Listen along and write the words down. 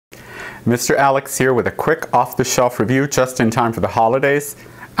Mr. Alex here with a quick off-the-shelf review just in time for the holidays.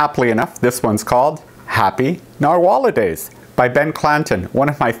 Aptly enough, this one's called Happy Narwhalidays by Ben Clanton, one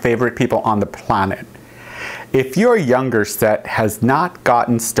of my favorite people on the planet. If your younger set has not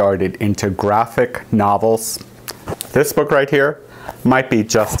gotten started into graphic novels, this book right here might be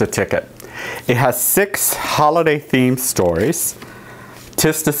just a ticket. It has 6 holiday-themed stories: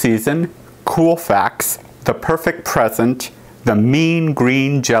 'Tis the Season, Cool Facts, The Perfect Present, The Mean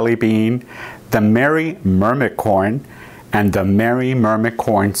Green Jelly Bean, The Merry Mermicorn, and The Merry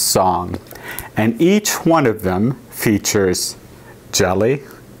Mermicorn Song. And each one of them features jelly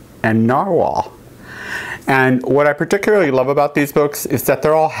and narwhal. And what I particularly love about these books is that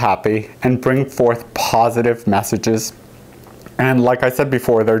they're all happy and bring forth positive messages. And like I said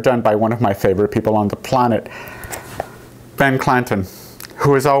before, they're done by one of my favorite people on the planet, Ben Clanton,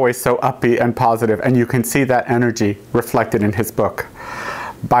 who is always so upbeat and positive, and you can see that energy reflected in his book.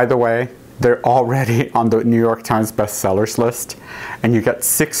 By the way, they're already on the New York Times bestsellers list, and you get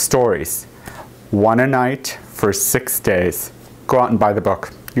 6 stories, 1 a night for 6 days. Go out and buy the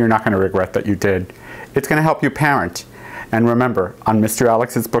book. You're not going to regret that you did. It's going to help you parent. And remember, on Mr.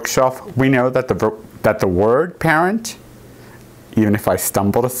 Alex's bookshelf, we know that the word parent, even if I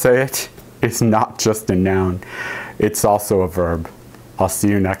stumble to say it, is not just a noun. It's also a verb. I'll see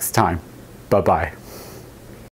you next time. Bye-bye.